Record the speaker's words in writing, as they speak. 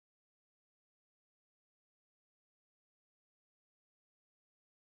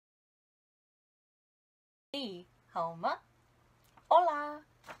Hey, home. Hola.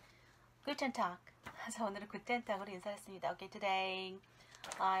 Guten Tag. 자, 오늘은 Guten Tag으로 인사했습니다. Okay, today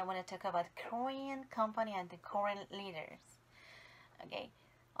I want to talk about Korean company and the Korean leaders. Okay.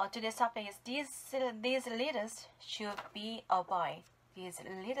 Today's topic is these leaders should be avoid. These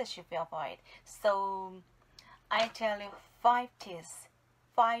leaders should be avoid. So I tell you 5 tips.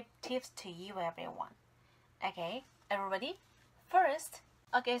 5 tips to you, everyone. Okay, everybody? First,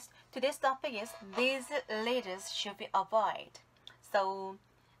 okay, today's topic is these leaders should be avoid. So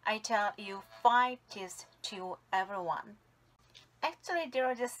I tell you 5 tips to everyone. Actually,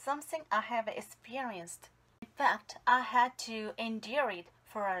 there is just something I have experienced. In fact, I had to endure it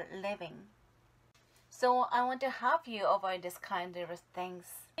for a living. So I want to help you avoid this kind of things.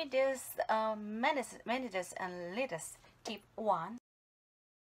 This managers and leaders. Tip 1.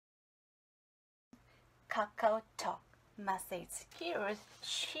 Kakao Talk message. Here,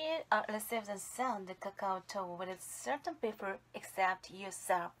 she receives and sends the Kakao Talk with certain people except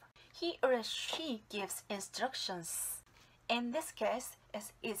yourself. He or she gives instructions. In this case,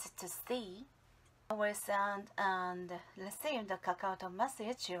 it's easy to see. I will send and receive the Kakao Talk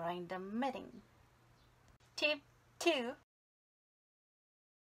message during the meeting. Tip 2.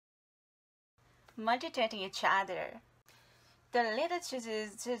 Multitasking each other. The leader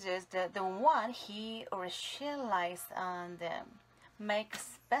chooses the one he or she likes and makes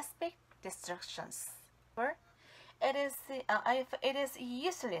specific instructions. If it is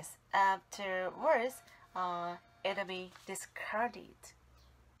useless afterwards, it'll be discarded.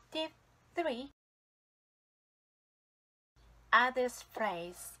 Tip 3. Others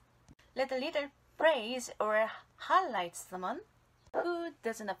praise. Let the leader praise or highlight someone who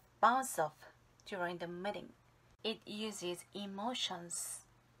doesn't bounce off during the meeting. It uses emotions.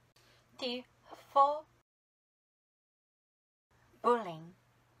 Tip 4. Bullying.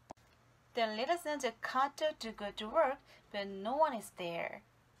 The leader sends a cutter to go to work, but no one is there.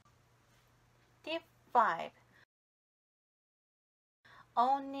 Tip 5.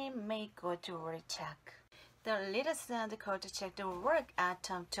 Only make go to work check. The leader sends a call to check the work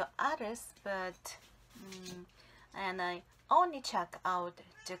item to others, but and I only check out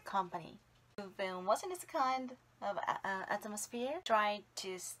the company. You've been watching this kind of atmosphere. Try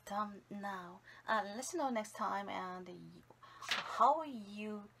to stop now. Let's know next time and how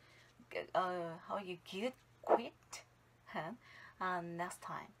you get quit next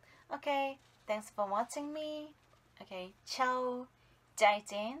time. Okay, thanks for watching me. Okay, ciao, 再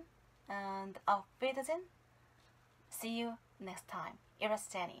见, and auf Wiedersehen. See you next time.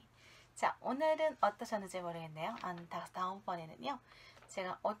 이러시자니. 자, 오늘은 어떠셨는지 모르겠네요. 다음번에는요.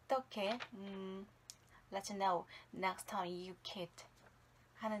 제가 어떻게 let you know next time you quit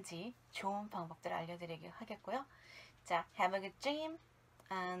하는지 좋은 방법들을 알려드리기 하겠고요. 자, have a good dream.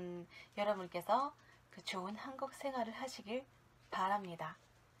 여러분께서 그 좋은 한국 생활을 하시길 바랍니다.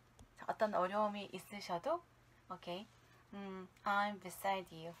 어떤 어려움이 있으셔도 okay, I'm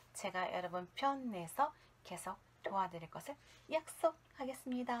beside you. 제가 여러분 편에서 계속 도와드릴 것을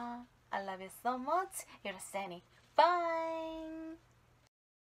약속하겠습니다. I love you so much. You're Sunny. Bye.